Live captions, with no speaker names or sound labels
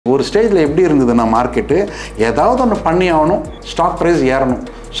ஒரு ஸ்டேஜில் எப்படி இருந்ததுன்னா மார்க்கெட்டு ஏதாவது ஒன்று பண்ணி ஆகணும், ஸ்டாக் ப்ரைஸ் ஏறணும்.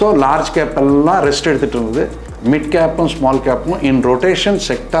 ஸோ லார்ஜ் கேப் எல்லாம் ரெஸ்ட் எடுத்துகிட்டு இருந்தது. Mid கேப்பும் small கேப்பும் in rotation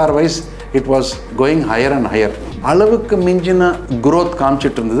sector wise it was going higher and higher. அளவுக்கு மிஞ்சின க்ரோத்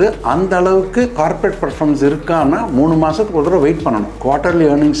காமிச்சிட்டு இருந்தது. அந்த அளவுக்கு கார்பரேட் பர்ஃபார்மன்ஸ் இருக்கான்னா 3 மாதத்துக்கு ஒரு தடவை வெயிட் பண்ணணும். குவார்ட்டர்லி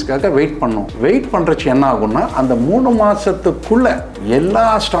ஏர்னிங்ஸ்க்காக வெயிட் பண்ணணும். வெயிட் பண்ணுறச்சு என்ன ஆகும்னா, அந்த 3 மாதத்துக்குள்ளே எல்லா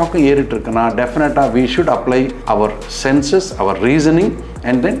ஸ்டாக்கும் ஏறிட்டு இருக்குன்னா டெஃபினட்டாக we should apply our census, our reasoning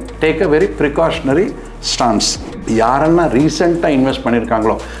and then take a very precautionary stance. யாரெல்லாம் ரீசெண்டாக இன்வெஸ்ட்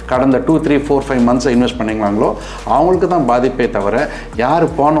பண்ணியிருக்காங்களோ, கடந்த 2, 3, 4, 5 மந்த்ஸை இன்வெஸ்ட் பண்ணிங்களாங்களோ அவங்களுக்கு தான் பாதிப்பே தவிர, யார்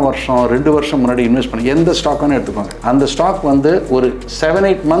போன வருஷம் 2 வருஷம் முன்னாடி இன்வெஸ்ட் பண்ணி எந்த ஸ்டாக்குன்னு எடுத்துக்கோங்க, அந்த ஸ்டாக் வந்து ஒரு 7,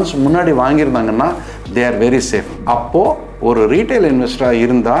 8 மந்த்ஸ் முன்னாடி வாங்கியிருந்தாங்கன்னா தே ஆர் வெரி சேஃப். அப்போது ஒரு ரீட்டைல் இன்வெஸ்டராக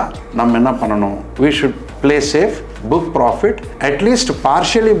இருந்தால் நம்ம என்ன பண்ணணும்? We should play safe, book profit, at least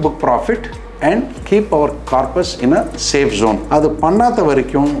partially book profit and keep our corpus in a safe zone. அது பண்ணாத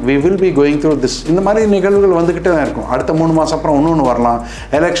வரைக்கும் we will be going through this. இந்த மாதிரி நிகழ்வுகள் வந்துக்கிட்டே தான் இருக்கும். அடுத்த 3 மாதம் அப்புறம் இன்னொன்று வரலாம்,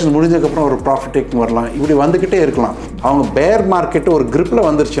 எலெக்ஷன்ஸ் முடிஞ்சதுக்கப்புறம் ஒரு ப்ராஃபிட் டேக்கிங் வரலாம், இப்படி வந்துக்கிட்டே இருக்கலாம். அவங்க பேர் மார்க்கெட்டு ஒரு கிரிப்பில்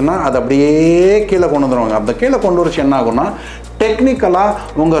வந்துருச்சுன்னா அது அப்படியே கீழே கொண்டு வந்துடுவாங்க. அந்த கீழே கொண்டு வரச்சு என்ன ஆகும்னா, டெக்னிக்கலாக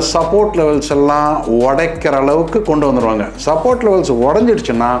உங்கள் சப்போர்ட் லெவல்ஸ் எல்லாம் உடைக்கிற அளவுக்கு கொண்டு வந்துடுவாங்க. Support levels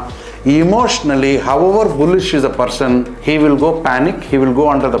உடஞ்சிடுச்சுன்னா emotionally, however bullish is a person, he will go panic, he will go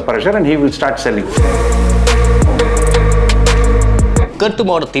under the pressure and he will start selling.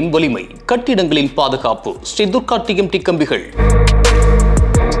 கட்டுமானத்தின் வலிமை, கட்டிடங்களின் பாதுகாப்பு. ஸ்ரீ துர்கா டிஎம்டி கம்பிகள்.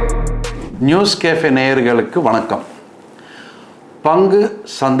 நியூஸ் கேஃபே நேயர்களுக்கு வணக்கம். பங்கு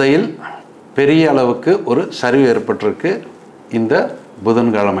சந்தையில் பெரிய அளவுக்கு ஒரு சரிவு ஏற்பட்டிருக்கு இந்த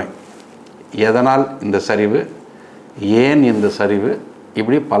புதன்கிழமை. எதனால் இந்த சரிவு, ஏன் இந்த சரிவு,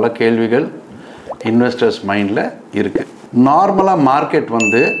 இப்படி பல கேள்விகள் இன்வெஸ்டர்ஸ் மைண்டில் இருக்குது. நார்மலாக மார்க்கெட்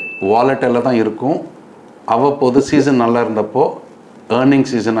வந்து வாலட்டைலில் தான் இருக்கும். அவ்வப்போது சீசன் நல்லா இருந்தப்போ, ஏர்னிங்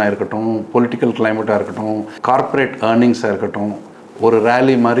சீசனாக இருக்கட்டும், பொலிட்டிக்கல் கிளைமேட்டாக இருக்கட்டும், கார்ப்பரேட் ஏர்னிங்ஸாக இருக்கட்டும், ஒரு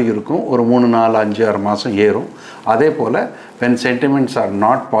ரேலி மாதிரி இருக்கும். ஒரு 3, 4, 5, 6 மாதம் ஏறும். அதே போல் when sentiments are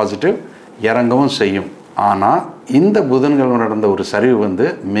not positive இறங்கவும் செய்யும். ஆனால் இந்த புதன்கிழமை நடந்த ஒரு சரிவு வந்து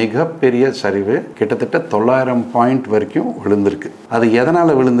மிகப்பெரிய சரிவு. கிட்டத்தட்ட 900 பாயிண்ட் வரைக்கும் விழுந்திருக்கு. அது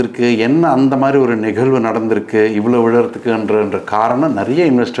எதனால் விழுந்திருக்கு, என்ன அந்த மாதிரி ஒரு நிகழ்வு நடந்திருக்கு இவ்வளோ விழுறதுக்குன்ற காரணம் நிறைய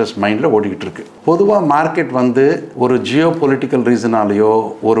இன்வெஸ்டர்ஸ் மைண்டில் ஓடிக்கிட்டு இருக்கு. பொதுவாக மார்க்கெட் வந்து ஒரு ஜியோ பொலிட்டிக்கல் ரீசனாலேயோ,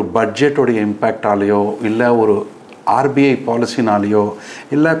 ஒரு பட்ஜெட்டோடைய இம்பேக்டாலேயோ, இல்லை ஒரு ஆர்பிஐ பாலிசினாலேயோ,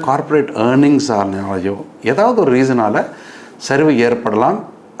 இல்லை கார்ப்பரேட் ஏர்னிங்ஸாலேயோ, ஏதாவது ஒரு ரீசனால் சரிவு ஏற்படலாம்.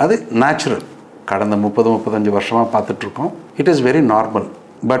 அது நேச்சுரல். கடந்த 30-35 வருஷமாக பார்த்துட்ருக்கோம். It is very normal.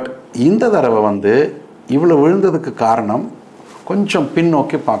 But இந்த தடவை வந்து இவ்வளோ விழுந்ததுக்கு காரணம் கொஞ்சம்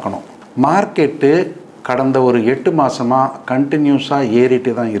பின்னோக்கி பார்க்கணும். மார்க்கெட்டு கடந்த ஒரு 8 மாதமாக கண்டினியூஸாக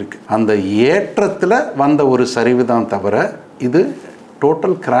ஏறிட்டு தான் இருக்குது. அந்த ஏற்றத்தில் வந்த ஒரு சரிவு தான் தவிர இது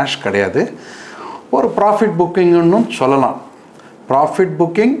டோட்டல் கிராஷ் கிடையாது. ஒரு ப்ராஃபிட் புக்கிங்னு சொல்லலாம். Profit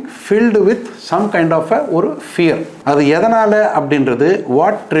booking filled with some kind of ஒரு ஃபியர். அது எதனால் அப்படின்றது,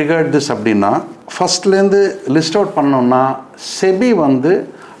 வாட் ட்ரிகர்ட் திஸ் அப்படின்னா, ஃபஸ்ட்லேருந்து லிஸ்ட் அவுட் பண்ணோம்னா செபி வந்து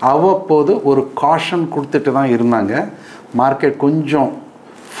அவ்வப்போது ஒரு காஷன் கொடுத்துட்டு தான் இருந்தாங்க. மார்க்கெட் கொஞ்சம்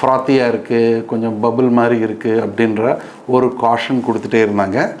ஃப்ராத்தியாக இருக்குது, கொஞ்சம் பபுள் மாதிரி இருக்குது அப்படின்ற ஒரு காஷன் கொடுத்துட்டே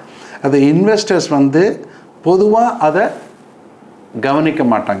இருந்தாங்க. அது இன்வெஸ்டர்ஸ் வந்து பொதுவாக அதை கவனிக்க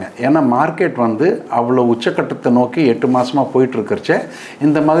மாட்டாங்க. ஏன்னா மார்க்கெட் வந்து அவ்வளோ உச்சக்கட்டத்தை நோக்கி 8 மாதமாக போயிட்டுருக்கிறச்சே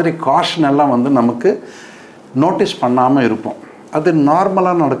இந்த மாதிரி காஷன் எல்லாம் வந்து நமக்கு நோட்டீஸ் பண்ணாமல் இருப்போம். அது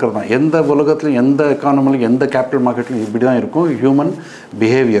நார்மலாக நடக்கிறது தான். எந்த உலகத்துலையும், எந்த எக்கானமிலையும், எந்த கேபிட்டல் மார்க்கெட்லையும் இப்படி தான் இருக்கும் human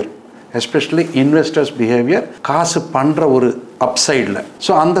behaviour, especially investors behaviour, காசு பண்ணுற ஒரு அப்சைடில்.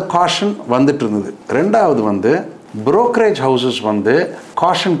 ஸோ அந்த காஷன் வந்துட்டு இருந்தது. ரெண்டாவது வந்து brokerage houses வந்து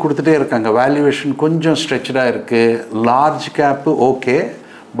காஷன் கொடுத்துட்டே இருக்காங்க. வேல்யூவேஷன் கொஞ்சம் ஸ்ட்ரெச்சாக இருக்குது. Large gap okay,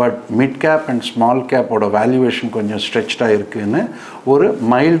 but mid cap and small கேப்போட valuation கொஞ்சம் ஸ்ட்ரெச்சாக இருக்குதுன்னு ஒரு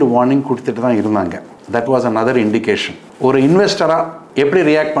மைல்டு வார்னிங் கொடுத்துட்டு தான் இருந்தாங்க. That was another indication. ஒரு இன்வெஸ்டராக எப்படி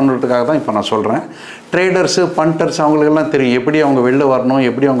ரியாக்ட் பண்ணுறதுக்காக தான் இப்போ நான் சொல்கிறேன். ட்ரேடர்ஸு, பண்டர்ஸ் அவங்களுக்கெல்லாம் தெரியும் எப்படி அவங்க வெளில வரணும்,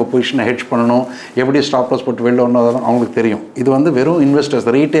 எப்படி அவங்க பொசிஷனை ஹெட்ஜ் பண்ணணும், எப்படி ஸ்டாப் லாஸ் போட்டு வெளில வரணும், அதெல்லாம் அவங்களுக்கு தெரியும். இது வந்து வெறும் investors,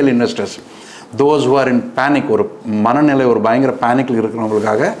 retail investors, those who are in panic, ஒரு மனநிலை, ஒரு பயங்கர பேனிக்கில்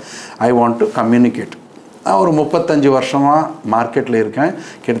இருக்கிறவங்களுக்காக ஐ வாண்ட் டு கம்யூனிகேட். நான் ஒரு 35 வருஷமாக மார்க்கெட்டில் இருக்கேன்.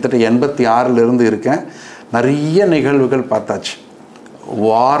 கிட்டத்தட்ட 86லேருந்து இருக்கேன். நிறைய நிகழ்வுகள் பார்த்தாச்சு.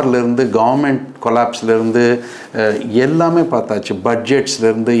 வார்லேருந்து, கவர்மெண்ட் கொலாப்ஸ்லேருந்து எல்லாமே பார்த்தாச்சு.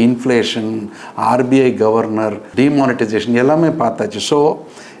 பட்ஜெட்ஸ்லேருந்து, இன்ஃப்ளேஷன், ஆர்பிஐ கவர்னர், டிமானிட்டைசேஷன் எல்லாமே பார்த்தாச்சு. ஸோ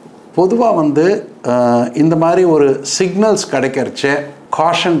பொதுவாக வந்து இந்த மாதிரி ஒரு சிக்னல்ஸ் கிடைக்கிறச்சே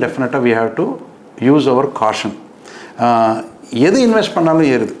காஷன், டெஃபினட்டாக we have to use our caution. எது இன்வெஸ்ட் பண்ணாலும்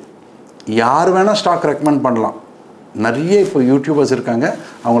ஏறுது. யார் வேணால் ஸ்டாக் ரெக்கமெண்ட் பண்ணலாம். நிறைய இப்போ யூடியூபர்ஸ் இருக்காங்க,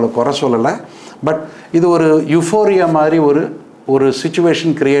 அவங்கள குறை சொல்லலை. பட் இது ஒரு யூஃபோரியா மாதிரி ஒரு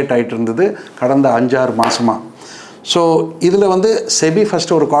சிச்சுவேஷன் க்ரியேட் ஆகிட்டு இருந்தது கடந்த 5-6 மாதமாக. ஸோ இதில் வந்து செபி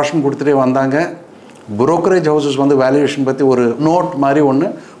ஃபஸ்ட்டு ஒரு காஷன் கொடுத்துட்டே வந்தாங்க. புரோக்கரேஜ் ஹவுசஸ் வந்து வேல்யூவேஷன் பற்றி ஒரு நோட் மாதிரி ஒன்று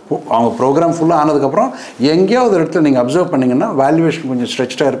அவங்க ப்ரோக்ராம் ஃபுல்லாக ஆனதுக்கப்புறம் எங்கேயாவது ஒரு இடத்துல நீங்கள் அப்சர்வ் பண்ணிங்கன்னா வேல்யூவேஷன் கொஞ்சம்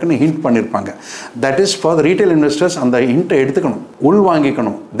ஸ்ட்ரெச்டாக இருக்குன்னு ஹிண்ட் பண்ணியிருப்பாங்க. That is for the retail investors அந்த ஹிண்ட்டை எடுத்துக்கணும், உள்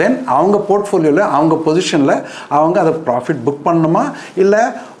வாங்கிக்கணும். தென் அவங்க போர்ட்ஃபோலியோவில் அவங்க பொசிஷனில் அவங்க அதை ப்ராஃபிட் புக் பண்ணணுமா இல்லை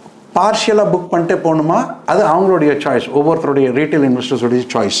பார்ஷியலாக புக் பண்ணிட்டே போகணுமா, அது அவங்களுடைய சாய்ஸ், ஒவ்வொருத்தருடைய ரீட்டைல் இன்வெஸ்டர்ஸோடைய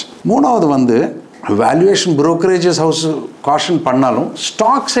சாய்ஸ். மூணாவது வந்து வேல்யூவேஷன் புரோக்கரேஜஸ் ஹவுஸ் காஷன் பண்ணாலும்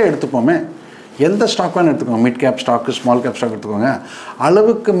ஸ்டாக்ஸே எடுத்துப்போமே, எந்த ஸ்டாக் வேணும் எடுத்துக்கோங்க, mid cap stock, small cap stock எடுத்துக்கோங்க,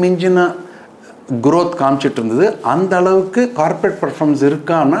 அளவுக்கு மிஞ்சின க்ரோத் காமிச்சிட்டு இருந்தது. அந்த அளவுக்கு கார்ப்பரேட் பர்ஃபார்மன்ஸ்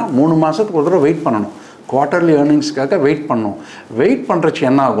இருக்கான்னா 3 மாதத்துக்கு ஒரு தடவை வெயிட் பண்ணணும், குவார்ட்டர்லி ஏர்னிங்ஸ்க்காக வெயிட் பண்ணணும். வெயிட் பண்ணுறச்சு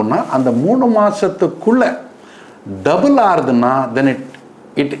என்ன ஆகும்னா அந்த 3 மாதத்துக்குள்ளே டபுள் ஆகுதுன்னா then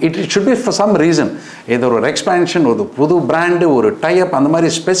it should be for some reason. ஏதோ ஒரு எக்ஸ்பேன்ஷன், ஒரு புது பிராண்டு, ஒரு டைப், அந்த மாதிரி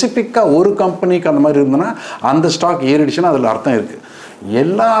ஸ்பெசிஃபிக்காக ஒரு கம்பெனிக்கு அந்த மாதிரி இருந்ததுன்னா அந்த ஸ்டாக் ஏறிடுச்சுன்னா அதில் அர்த்தம் இருக்குது.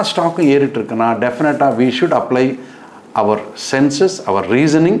 எல்லா ஸ்டாக்கும் ஏறிட்டு இருக்குன்னா டெஃபினட்டாக we should apply our census, our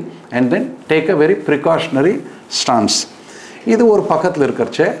reasoning and then take a very precautionary stance. இது ஒரு பக்கத்தில்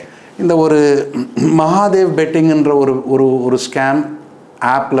இருக்கிறச்சே இந்த ஒரு மகாதேவ் பெட்டிங்ன்ற ஒரு ஸ்கேம்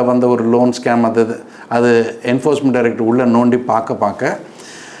ஆப்பில் வந்த ஒரு லோன் ஸ்கேம், அது என்ஃபோர்ஸ்மெண்ட் டைரக்டர் உள்ளே நோண்டி பார்க்க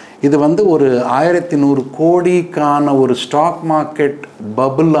இது வந்து ஒரு 1100 கோடிக்கான ஒரு ஸ்டாக் மார்க்கெட்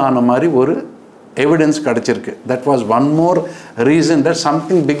பபுள் ஆன மாதிரி ஒரு எவிடன்ஸ் கிடச்சிருக்கு. That was one more reason that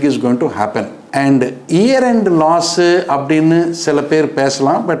something big is going to happen. And year end loss அப்படின்னு சில பேர்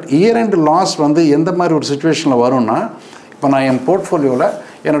பேசலாம். பட் இயர் எண்ட் லாஸ் வந்து எந்த மாதிரி ஒரு சுச்சுவேஷனில் வரும்னா, இப்போ நான் என் போர்ட்ஃபோலியோவில்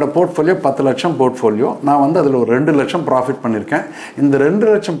என்னோடய போர்ட்ஃபோலியோ 10 லட்சம் போர்ட்ஃபோலியோ, நான் வந்து அதில் ஒரு 2 லட்சம் ப்ராஃபிட் பண்ணியிருக்கேன். இந்த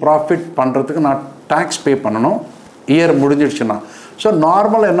 2 லட்சம் ப்ராஃபிட் பண்ணுறதுக்கு நான் டேக்ஸ் பே பண்ணணும் இயர் முடிஞ்சிடுச்சுன்னா. ஸோ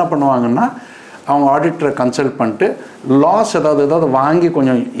நார்மலாக என்ன பண்ணுவாங்கன்னா அவங்க ஆடிட்டரை கன்சல்ட் பண்ணிட்டு லாஸ் ஏதாவது வாங்கி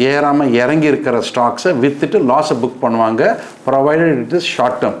கொஞ்சம் ஏறாமல் இறங்கி இருக்கிற ஸ்டாக்ஸை விற்றுட்டு லாஸை புக் பண்ணுவாங்க. Provided it is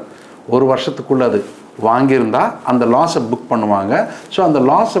short term, 1 வருஷத்துக்குள்ளே அது வாங்கியிருந்தால் அந்த லாஸை புக் பண்ணுவாங்க. ஸோ அந்த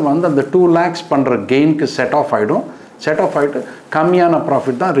லாஸை வந்து அந்த 2 lakhs பண்ணுற கெயினுக்கு செட் ஆஃப் ஆகிடும். செட் ஆஃப் ஆகிட்டு கம்மியான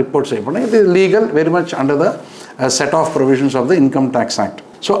ப்ராஃபிட் தான் ரிப்போர்ட் செய்யப்படும். இது legal, very much under the set of provisions of the income tax act.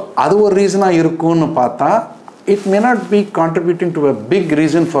 So அது ஒரு ரீசனாக இருக்கும்னு பார்த்தா it may not be contributing to a big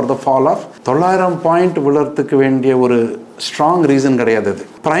reason for the fall of 900 point விழறதுக்கு வேண்டிய ஒரு ஸ்ட்ராங் ரீசன் கிடையாது அது.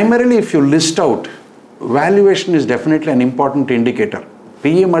 primarily if you list out, valuation is definitely an important indicator.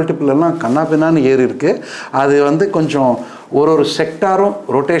 PE multiple எல்லாம் கண்ணா பின்னான்னு ஏறி இருக்குது. அது வந்து கொஞ்சம் ஒரு செக்டாரும்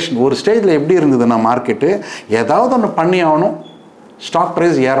ரொட்டேஷன் ஒரு ஸ்டேஜில் எப்படி இருந்ததுன்னா மார்க்கெட்டு ஏதாவது ஒன்று பண்ணி ஆகணும், ஸ்டாக்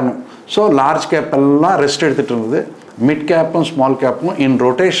ப்ரைஸ் ஏறணும். ஸோ லார்ஜ் கேப் எல்லாம் ரெஸ்ட் எடுத்துகிட்டு இருந்தது, mid கேப்பும் small கேப்பும் in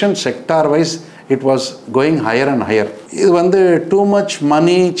rotation sector wise it was going higher and higher. இது வந்து too much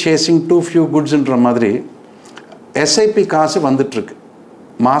money chasing too few goodsன்ற மாதிரி SIP காசு வந்துட்டுருக்கு,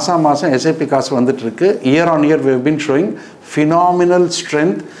 மாதம் SIP காசு வந்துட்டுருக்கு. Year on year we have been showing phenomenal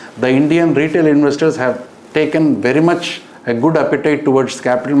strength. The Indian retail investors have taken very much a good appetite towards the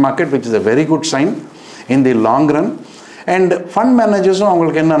capital market, which is a very good sign in the long run. And fund managers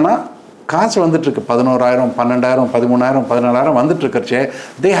அவங்களுக்கு என்னென்னா காசு வந்துட்டுருக்கு 11,000 12,000 13,000 14,000 வந்துட்டுருக்கச்சே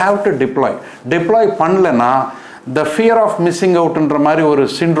they have to deploy பண்ணலன்னா the fear of missing outன்ற மாதிரி ஒரு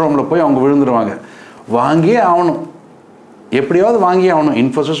சிண்ட்ரோமில் போய் அவங்க விழுந்துருவாங்க. வாங்கியே ஆகணும், எப்படியாவது வாங்கி ஆகணும்,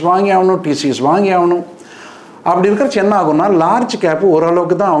 இன்ஃபோசிஸ் வாங்கி ஆகணும், TCS வாங்கி ஆகணும். அப்படி இருக்கிறச்சு என்ன ஆகும்னா லார்ஜ் கேப்பு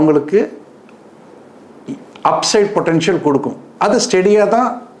ஓரளவுக்கு தான் அவங்களுக்கு அப்சைட் பொட்டென்ஷியல் கொடுக்கும், அது ஸ்டெடியாக தான்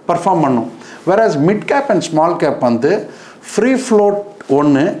பர்ஃபார்ம் பண்ணும். whereas mid cap and small cap வந்து ஃப்ரீ ஃப்ளோட்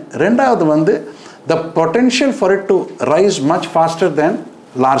ஒன்று, ரெண்டாவது வந்து த potential for it to rice much pastor than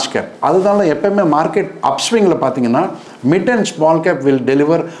large cap. அதனால எப்போயுமே மார்க்கெட் அப்ஸ்விங்கில் பார்த்தீங்கன்னா mid and small cap will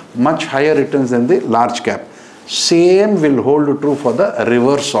deliver much higher returns then the large cap. Same will hold true for the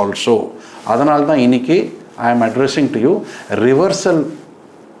reverse also. அதனால தான் இன்னைக்கு ஐ ஆம் addressing to you reversal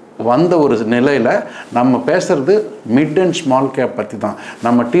வந்த ஒரு நிலையில் நம்ம பேசுகிறது மிட் அண்ட் ஸ்மால் கேப் பற்றி தான்.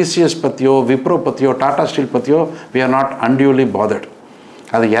 நம்ம TCS பற்றியோ விப்ரோ பற்றியோ டாடா ஸ்டீல் பற்றியோ we are not unduly bothered.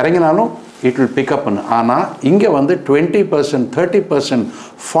 அது இறங்கினாலும் it will pick up. ஆனால் இங்கே வந்து 20%, 30%,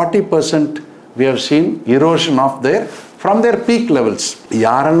 40% we have seen erosion of their from their peak levels.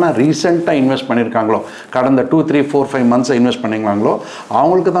 யாரெல்லாம் ரீசெண்டாக இன்வெஸ்ட் பண்ணியிருக்காங்களோ, கடந்த 2, 3, 4, 5 months இன்வெஸ்ட் பண்ணிங்களாங்களோ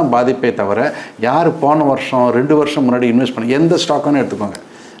அவங்களுக்கு தான் பாதிப்பே தவிர யார் போன வருஷம் 2 வருஷம் முன்னாடி இன்வெஸ்ட் பண்ணி எந்த ஸ்டாக்குன்னு எடுத்துக்கோங்க.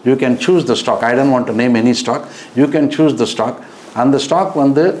 You can choose the stock. I don't want to name any stock. You can choose the stock. அந்த ஸ்டாக்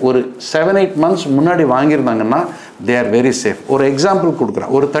வந்து ஒரு 7-8 months முன்னாடி வாங்கியிருந்தாங்கன்னா they are very safe. ஒரு எக்ஸாம்பிள்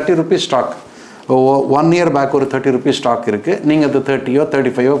கொடுக்குறேன். ஒரு 30 rupees ஸ்டாக் 1 year பேக் ஒரு 30 rupees ஸ்டாக் இருக்குது. நீங்கள் அது 30,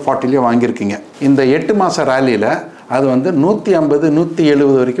 35, 40 வாங்கியிருக்கீங்க. இந்த 8 மாத ரேலியில் அது வந்து 150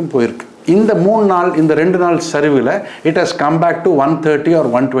 170 வரைக்கும் போயிருக்கு. இந்த 3 நாள் இந்த 2 நாள் சரிவில் it has come back to 130 or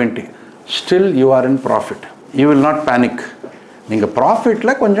 120. Still you are in profit. You will not panic. நீங்கள்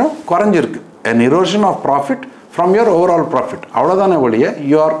ப்ராஃபிட்டில் கொஞ்சம் குறைஞ்சிருக்கு. an erosion of profit from your overall profit. அவ்வளோதானே ஒழிய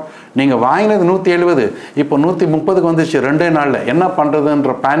நீங்கள் வாங்கினது 170 இப்போ 130க்கு வந்துச்சு 2 நாளில். என்ன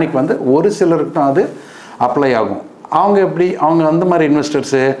பண்ணுறதுன்ற பேனிக் வந்து ஒரு சிலருக்கு தான் அது அப்ளை ஆகும். அவங்க அந்த மாதிரி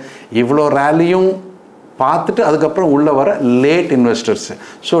இன்வெஸ்டர்ஸு இவ்வளோ ரேலியும் பார்த்துட்டு அதுக்கப்புறம் உள்ளே வர late investors.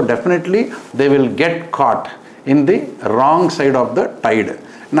 So definitely they will get God in the wrong side of the Tide.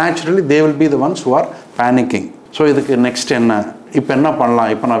 Naturally they will be the ones who are panicking. So இதுக்கு நெக்ஸ்ட் என்ன, இப்போ என்ன பண்ணலாம்,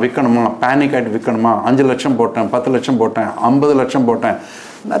 இப்போ நான் விற்கணுமா, பேனிக் ஆகிட்டு விற்கணுமா, 5 லட்சம் போட்டேன், 10 லட்சம் போட்டேன், 50 லட்சம் போட்டேன்.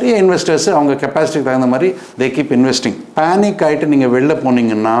 நிறைய இன்வெஸ்டர்ஸ் அவங்க கெப்பாசிட்டிக்கு தகுந்த மாதிரி தே கீப் இன்வெஸ்டிங். பேனிக் ஆகிட்டு நீங்கள் வெளில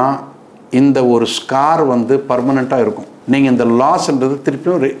போனீங்கன்னா இந்த ஒரு ஸ்கார் வந்து பர்மனெண்ட்டாக இருக்கும். நீங்கள் இந்த லாஸ்ன்றது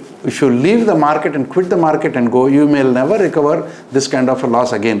திருப்பியும் if you leave the market and quit the market and go, you may never recover this kind of a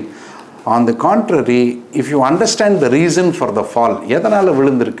loss again. On the contrary, if you understand the reason for the fall, எதனால்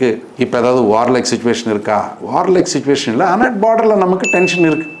விழுந்திருக்கு, இப்போ ஏதாவது வார்லைக் situation இருக்கா, வார்லைக் situation இல்லை, ஆனால் பார்டரில் நமக்கு tension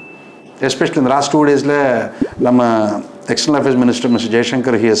இருக்குது. எஸ்பெஷலி இந்த லாஸ்ட் 2 டேஸில் நம்ம external affairs minister mister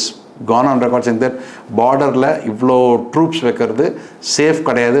Jaishankar he has gone on record saying that பார்டரில் இவ்வளோ ட்ரூப்ஸ் வைக்கிறது சேஃப்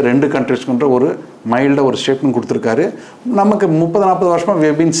கிடையாது 2 கண்ட்ரிஸ்க்குன்ற ஒரு மைல்டாக ஒரு ஸ்டேட்மெண்ட் கொடுத்துருக்காரு. நமக்கு 30-40 வருஷமாக we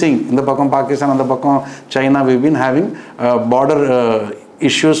have been seeing இந்த பக்கம் பாகிஸ்தான் அந்த பக்கம் China we have been having border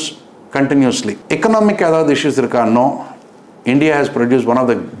issues continuously. Economic ஏதாவது இஷ்யூஸ் இருக்கா? No. India has produced one of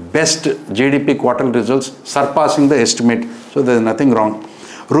the best GDP quarterly results surpassing the estimate. So there is nothing wrong.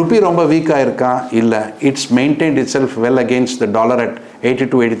 Ruby ரொம்ப வீக்காக இருக்கா? இல்லை. It's maintained it self well against the dollar at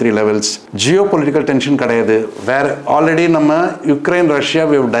 82-83 levels. Jio political tension கிடையாது. வேறு already நம்ம Ukraine Russia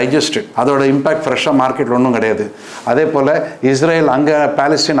we have digested. அதோட impact ஃப்ரெஷ்ஷாக மார்க்கெட்டில் ஒன்றும் கிடையாது. அதே போல் இஸ்ரேல் அங்கே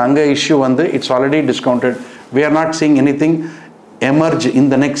பாலஸ்தீன் அங்கே இஷ்யூ வந்து it's already discounted. we are not seeing anything emerge in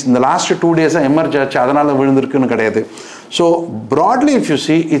the last 2 days emerge ஆச்சு அதனால் விழுந்திருக்குன்னு கிடையாது. So broadly if you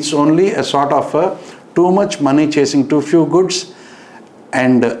see it's only a sort of a too much money chasing too few goods.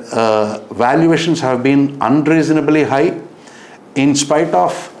 And valuations have been unreasonably high in spite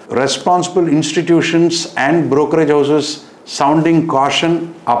of responsible institutions and brokerage houses sounding caution.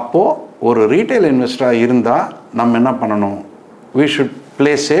 அப்போ ஒரு retail இன்வெஸ்டராக இருந்தால் நம்ம என்ன பண்ணணும்? We should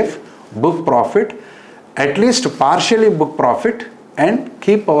play safe, book profit, at least partially book profit and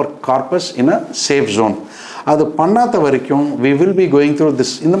keep our corpus in a safe zone. அது பண்ணாத வரைக்கும் we will be going through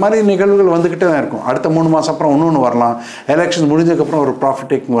this. இந்த மாதிரி நிகழ்வுகள் வந்துக்கிட்டே தான் இருக்கும். அடுத்த 3 மாதம் அப்புறம் இன்னொன்று வரலாம், எலெக்ஷன் முடிஞ்சதுக்கப்புறம் ஒரு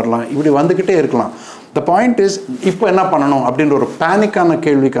ப்ராஃபிட் டேக்கிங் வரலாம், இப்படி வந்துக்கிட்டே இருக்கலாம். த பாயிண்ட் இஸ் இப்போ என்ன பண்ணணும் அப்படின்ற ஒரு பேனிக்கான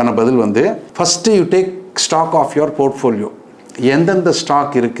கேள்விக்கான பதில் வந்து first you take stock of your portfolio. எந்தெந்த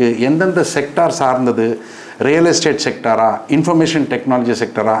ஸ்டாக் இருக்குது, எந்தெந்த செக்டார் சார்ந்தது, real estate செக்டாரா, information technology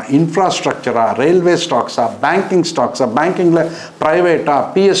செக்டரா, இன்ஃப்ராஸ்ட்ரக்சரா, railway ஸ்டாக்ஸா, banking ஸ்டாக்ஸா, பேங்கிங்கில் ப்ரைவேட்டா,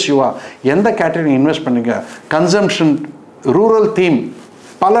 பிஎஸ்யூவா, எந்த கேட்டகரி இன்வெஸ்ட் பண்ணுங்க, கன்சம்ஷன், ரூரல் தீம்,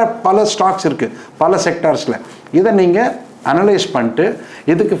 பல ஸ்டாக்ஸ் இருக்குது பல செக்டார்ஸில். இதை நீங்கள் அனலைஸ் பண்ணிட்டு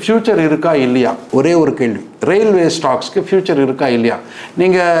இதுக்கு ஃப்யூச்சர் இருக்கா இல்லையா. ஒரே ஒரு கேள்வி, ரயில்வே ஸ்டாக்ஸ்க்கு ஃப்யூச்சர் இருக்கா இல்லையா.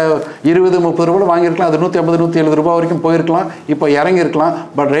 நீங்கள் 20-30 ரூபாய் வாங்கியிருக்கலாம், அது 150-170 ரூபாய் வரைக்கும் போயிருக்கலாம், இப்போ இறங்கியிருக்கலாம்.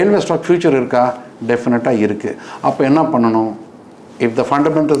 பட் ரயில்வே ஸ்டாக் ஃப்யூச்சர் இருக்கா? டெஃபினட்டாக இருக்குது. அப்போ என்ன பண்ணணும்? If the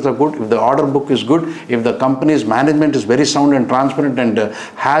fundamentals are good, if the order book is good, if the company's management is very sound and transparent and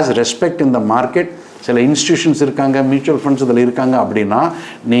has respect in the market, சில இன்ஸ்டிடியூஷன்ஸ் இருக்காங்க, mutual funds இதில் இருக்காங்க அப்படின்னா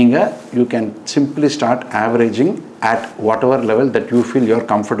நீங்கள் you can simply start averaging at whatever level that you feel you are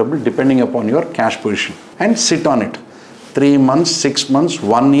comfortable depending upon your cash position and sit on it. 3 months, 6 months,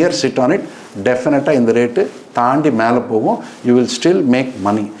 1 year sit on it. Definitely in the rate தாண்டி மேலே போகும். You will still make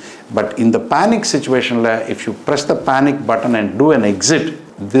money. But in the panic situation, if you press the panic button and do an exit,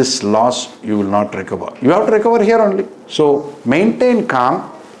 this loss you will not recover. You have to recover here only. So maintain calm,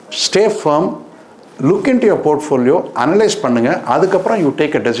 stay firm, look into your portfolio, analyze பண்ணுங்க, அதுக்கப்புறம் you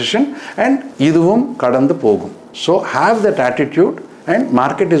take a decision and இதுவும் கடந்து போகும். So have that attitude and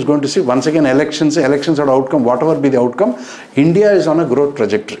market is going to see once again elections are outcome, whatever be the outcome. India is on a growth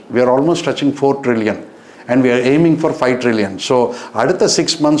trajectory. We are almost touching 4 trillion and we are aiming for 5 trillion. So அடுத்த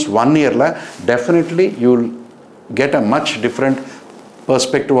 6 months, 1 year definitely you will get a much different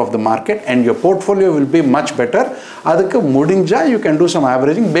perspective of the market and your portfolio will be much better. அதுக்கு முடிஞ்சா you can do some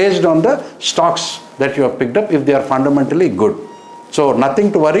averaging based on the stocks that you have picked up if they are fundamentally good. So nothing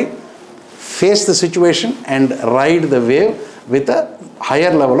to worry. Face the situation and ride the wave with a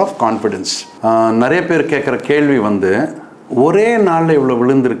higher level of confidence. நிறைய பேர் கேட்குற கேள்வி வந்து ஒரே நாளில் இவ்வளோ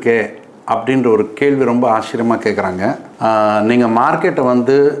விழுந்திருக்கே அப்படின்ற ஒரு கேள்வி ரொம்ப ஆச்சரியமாக கேட்குறாங்க. நீங்கள் மார்க்கெட்டை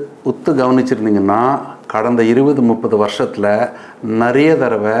வந்து உத்து கவனிச்சிருந்தீங்கன்னா கடந்த 20-30 வருஷத்தில் நிறைய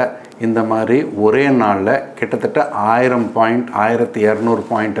தடவை இந்த மாதிரி ஒரே நாளில் கிட்டத்தட்ட 1000 பாயிண்ட் 1200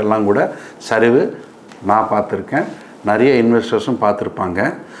 பாயிண்ட் எல்லாம் கூட சரிவு நான் பார்த்துருக்கேன். நிறைய இன்வெஸ்டர்ஸும் பார்த்துருப்பாங்க.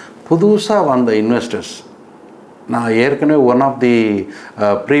 புதுசாக வந்த இன்வெஸ்டர்ஸ், நான் ஏற்கனவே ஒன் ஆஃப் தி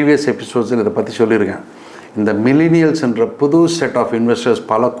ப்ரீவியஸ் எபிசோட்ஸில் இதை பற்றி சொல்லியிருக்கேன். இந்த மில்லினியல்ஸ்ன்ற புது செட் ஆஃப் இன்வெஸ்டர்ஸ்,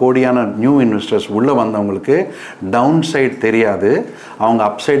 பல கோடியான நியூ இன்வெஸ்டர்ஸ் உள்ளே வந்தவங்களுக்கு டவுன் சைட் தெரியாது, அவங்க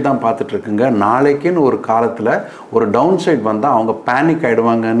அப்சைட் தான் பார்த்துட்ருக்குங்க. நாளைக்குன்னு ஒரு காலத்தில் ஒரு டவுன் சைட் வந்தால் அவங்க பேனிக்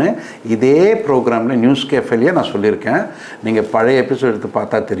ஆகிடுவாங்கன்னு இதே ப்ரோக்ராமில் நியூஸ் கேஃபேலையே நான் சொல்லியிருக்கேன். நீங்கள் பழைய எபிசோட் எடுத்து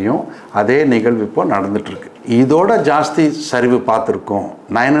பார்த்தா தெரியும். அதே நிகழ்வு இப்போ நடந்துகிட்ருக்கு. இதோட ஜாஸ்தி சரிவு பார்த்துருக்கோம்.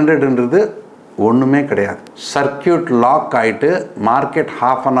 900ன்றது ஒன்றுமே கிடையாது. சர்க்கியூட் லாக் ஆகிட்டு market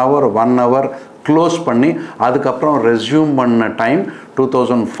 ½ an hour 1 hour close பண்ணி அதுக்கப்புறம் ரெஸ்யூம் பண்ண டைம்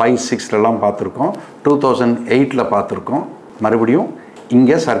 2005-06 பார்த்துருக்கோம், 2008 பார்த்துருக்கோம். மறுபடியும்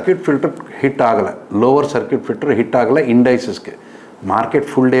இங்கே சர்க்கியூட் ஃபில்டர் ஹிட் ஆகலை, லோவர் சர்க்கியூட் ஃபில்டர் ஹிட் ஆகலை இண்டைசஸ்க்கு. மார்க்கெட்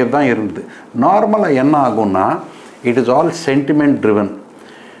ஃபுல் டே தான் இருந்தது. நார்மலாக என்ன ஆகும்னா it is all sentiment driven.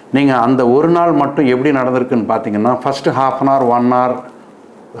 நீங்கள் அந்த ஒரு நாள் மட்டும் எப்படி நடந்திருக்குன்னு பார்த்தீங்கன்னா ஃபஸ்ட்டு ½ அன் ஹவர் 1 ஹவர்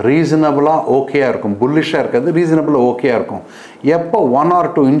ரீசனபிளாக ஓகேயாக இருக்கும், புல்லிஷாக இருக்கிறது ரீசனபிளாக ஓகேயாக இருக்கும். எப்போ 1 or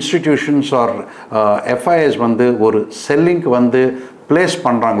 2 இன்ஸ்டிடியூஷன்ஸ் ஆர் எஃப்ஐஎஸ் ஒரு செல்லிங்க்கு ப்ளேஸ்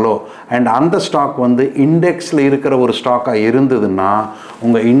பண்ணுறாங்களோ அண்ட் அந்த ஸ்டாக் இண்டெக்ஸில் இருக்கிற ஒரு ஸ்டாக்காக இருந்ததுன்னா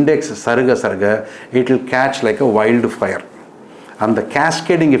உங்கள் index சருக it will catch like a wild fire. அந்த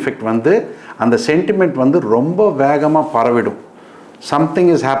கேஸ்கேடிங் எஃபெக்ட் அந்த சென்டிமெண்ட் ரொம்ப வேகமாக பரவிடும். சம்திங்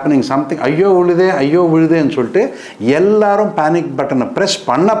இஸ் ஹேப்பனிங், சம்திங் ஐயோ விழுதேன்னு சொல்லிட்டு எல்லாரும் பேனிக் பட்டனை ப்ரெஸ்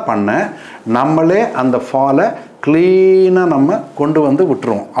பண்ண நம்மளே அந்த ஃபாலை க்ளீனாக நம்ம கொண்டு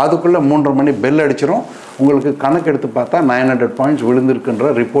விட்டுருவோம். அதுக்குள்ளே 3:30 மணி பெல் அடிச்சிடும். உங்களுக்கு கணக்கு எடுத்து பார்த்தா 900 பாயிண்ட்ஸ்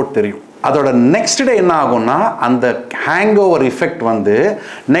விழுந்திருக்குன்ற ரிப்போர்ட் தெரியும். அதோட நெக்ஸ்ட் டே என்ன ஆகும்னா அந்த hang over effect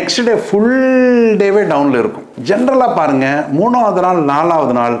next day full டேவே டவுனில் இருக்கும். ஜென்ரலாக பாருங்கள், 3வது நாள்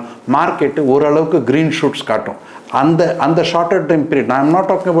 4வது நாள் மார்க்கெட்டு ஓரளவுக்கு க்ரீன் ஷூட்ஸ் காட்டும். அந்த ஷார்ட்டர் டைம் பீரியட், நான் I'm not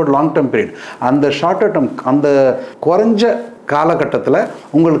talking about long term period, அந்த ஷார்ட்டர் டைம் அந்த குறைஞ்ச காலகட்டத்தில்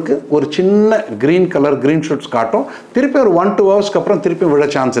உங்களுக்கு ஒரு சின்ன க்ரீன் ஷூட்ஸ் காட்டும். திருப்பி ஒரு 1-2 ஹவர்ஸ்க்கு அப்புறம் திருப்பி விழ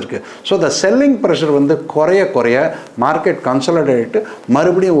சான்ஸ் இருக்குது. ஸோ த செல்லிங் ப்ரெஷர் குறைய மார்க்கெட் கன்சாலிடேட்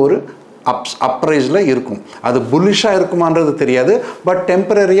மறுபடியும் ஒரு அப்ரைஸில் இருக்கும். அது புல்லிஷாக இருக்குமான்றது தெரியாது, பட்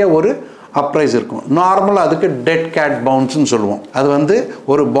டெம்பரரியாக ஒரு அப்ரைஸ் இருக்கும். நார்மலாக அதுக்கு டெட் கேட் பவுன்ஸ்ன்னு சொல்லுவோம். அது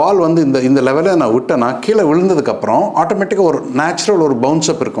ஒரு பால் இந்த லெவலில் நான் விட்டேன்னா கீழே விழுந்ததுக்கப்புறம் ஆட்டோமேட்டிக்காக ஒரு நேச்சுரல் ஒரு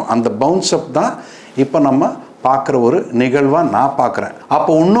பவுன்ஸ் அப் இருக்கும். அந்த பவுன்ஸ் அப் தான் இப்போ நம்ம பார்க்குற ஒரு நிகழ்வாக நான் பார்க்குறேன்.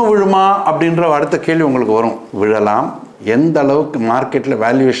 அப்போ இன்னும் விழுமா அப்படின்ற அடுத்த கேள்வி உங்களுக்கு வரும். விழலாம். எந்த அளவுக்கு மார்க்கெட்டில்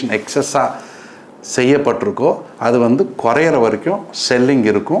வேல்யூவேஷன் எக்ஸஸாக செய்யப்பட்டிருக்கோ அது குறையிற வரைக்கும் செல்லிங்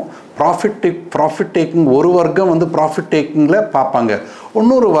இருக்கும். ப்ராஃபிட் டேக்கிங் ஒரு வர்க்கம் ப்ராஃபிட் டேக்கிங்கில் பார்ப்பாங்க.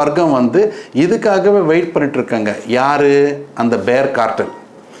 இன்னொரு வர்க்கம் இதுக்காகவே வெயிட் பண்ணிட்டுருக்காங்க. யார்? அந்த பேர் கார்ட்டல்.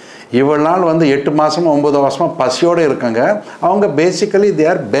 இவ்வளோ நாள் 8 மாதமாக 9 மாதமாக பசியோடு இருக்காங்க. அவங்க பேசிக்கலி தே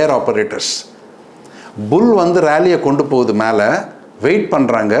ஆர் பேர் ஆப்பரேட்டர்ஸ். புல் ரேலியை கொண்டு போகுது மேலே, வெயிட்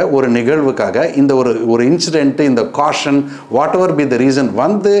பண்ணுறாங்க ஒரு நிகழ்வுக்காக. இந்த ஒரு இன்சிடென்ட்டு, இந்த caution, what ever be the reason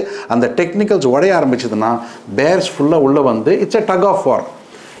அந்த டெக்னிக்கல்ஸ் உடைய ஆரம்பிச்சதுன்னா பேர்ஸ் ஃபுல்லாக உள்ளே இட்ஸ் அ டக் ஆஃப் வார்.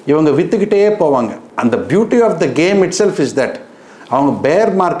 இவங்க விற்றுக்கிட்டே போவாங்க. அந்த beauty of the game it self is that அவங்க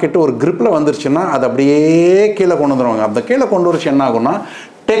பேர் மார்க்கெட்டு ஒரு கிரிப்பில் வந்துருச்சுன்னா அது அப்படியே கீழே கொண்டு வந்துடுவாங்க. அந்த கீழே கொண்டு வரச்சு என்ன ஆகும்னா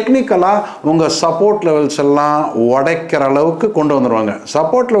டெக்னிக்கலாக உங்கள் சப்போர்ட் லெவல்ஸ் எல்லாம் உடைக்கிற அளவுக்கு கொண்டு வந்துடுவாங்க.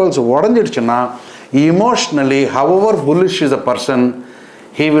 Support levels உடஞ்சிடுச்சுன்னா emotionally, however bullish is a person,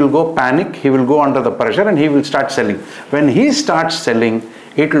 he will go panic, he will go under the pressure and he will start selling. When he starts selling,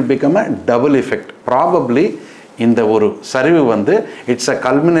 it will become a double effect. Probably இந்த ஒரு சரிவு it's a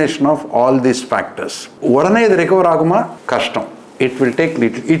culmination of all these factors. உடனே இது recover ஆகுமா? கஷ்டம். It will take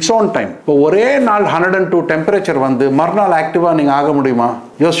its own time. இப்போ ஒரே நாள் 102 டெம்பரேச்சர் மறுநாள் ஆக்டிவாக நீங்கள் ஆக முடியுமா?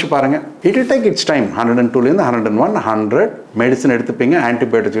 யோசிச்சு பாருங்க. It will take its time. 102லேருந்து 101, 100 medicine எடுத்துப்பீங்க,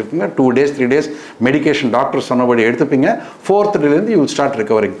 antibiotics எடுத்துப்பீங்க, 2 days 3 days medication doctor சொன்னபடி எடுத்துப்பீங்க. 4th டேலேருந்து you will start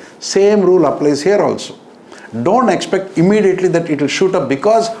recovering. Same rule applies here also. Don't expect immediately that it will shoot up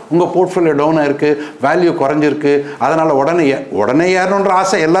because உங்கள் portfolio down ஆயிருக்கு, value குறைஞ்சிருக்கு, அதனால் உடனே ஏறணுன்ற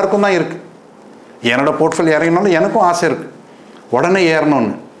ஆசை எல்லாருக்கும் தான் இருக்குது. என்னோட போர்ட்ஃபோலியோ இறங்கினாலும் எனக்கும் ஆசை இருக்குது உடனே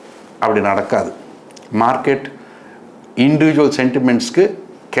ஏறணும்னு. அப்படி நடக்காது. மார்க்கெட் இண்டிவிஜுவல் சென்டிமெண்ட்ஸ்க்கு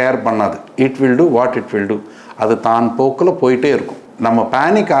கேர் பண்ணாது. It will do what it will do. அது தான் போக்கில் போயிட்டே இருக்கும். நம்ம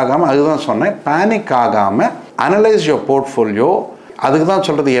பேனிக் ஆகாமல், அதுதான் சொன்னேன், பேனிக் ஆகாமல் அனலைஸ் யோர் போர்ட்ஃபோலியோ. அதுக்கு தான்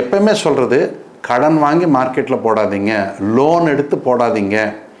சொல்கிறது, எப்பயுமே சொல்கிறது, கடன் வாங்கி மார்க்கெட்டில் போடாதீங்க, லோன் எடுத்து போடாதீங்க.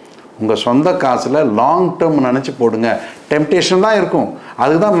 உங்கள் சொந்த காசில் லாங் டேர்ம் நினச்சி போடுங்க. டெம்டேஷன் தான் இருக்கும்.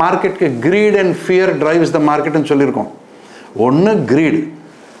 அதுதான் மார்க்கெட்டுக்கு க்ரீட் அண்ட் ஃபியர் டிரைவ்ஸ் த மார்க்கெட்டுன்னு சொல்லியிருக்கோம். ஒன்று க்ரீடு.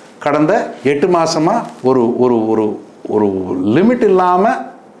 கடந்த 8 மாதமாக ஒரு ஒரு ஒரு ஒரு லிமிட் இல்லாமல்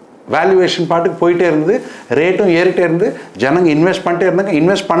வேல்யூவேஷன் பாட்டுக்கு போயிட்டே இருந்தது, ரேட்டும் ஏறிட்டே இருந்து, ஜனங்க இன்வெஸ்ட் பண்ணிட்டே இருந்தாங்க.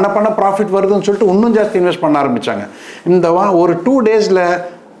 இன்வெஸ்ட் பண்ண ப்ராஃபிட் வருதுன்னு சொல்லிட்டு இன்னும் ஜாஸ்தி இன்வெஸ்ட் பண்ண ஆரம்பித்தாங்க. இந்த ஒரு 2 டேஸில்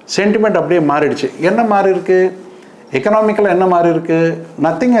சென்டிமெண்ட் அப்படியே மாறிடுச்சு. என்ன மாறி இருக்கு? எக்கனாமிக்கலாக என்ன மாறி இருக்கு?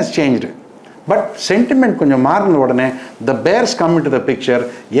 Nothing has changed. But sentiment கொஞ்சம் மாறின உடனே த purse come in to the picture.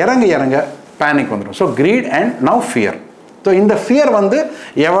 இறங்க பேனிக் வந்துடும். So greet and now fear. So இந்த ஃபியர்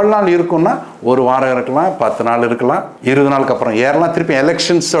எவ்வளோ நாள் இருக்குன்னா, ஒரு வாரம் இருக்கலாம், 10 நாள் இருக்கலாம், 20 நாளுக்கு அப்புறம் ஏறலாம். திருப்பி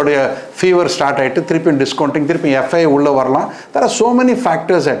எலெக்ஷன்ஸோடைய ஃபீவர் ஸ்டார்ட் ஆகிட்டு திருப்பி டிஸ்கவுண்டிங், திருப்பி எஃப்ஐ உள்ளே வரலாம். there are so many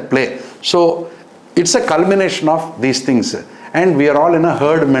factors at play. So it's a culmination of these things and we are all in a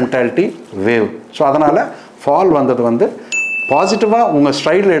herd mentality wave. So அதனால் ஃபால் வந்தது பாசிட்டிவாக உங்கள்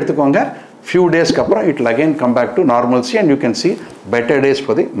ஸ்ட்ரைடில் எடுத்துக்கோங்க. few டேஸ்க்கு அப்புறம் it will again come back to normalcy and you can see better days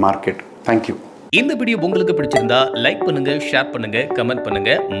for the market. Thank you. இந்த video உங்களுக்கு பிடிச்சிருந்தா லைக் பண்ணுங்க, ஷேர் பண்ணுங்க, கமெண்ட்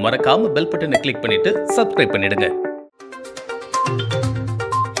பண்ணுங்க. மறக்காம பெல் பட்டனை கிளிக் பண்ணிட்டு சப்ஸ்கிரைப் பண்ணிடுங்க.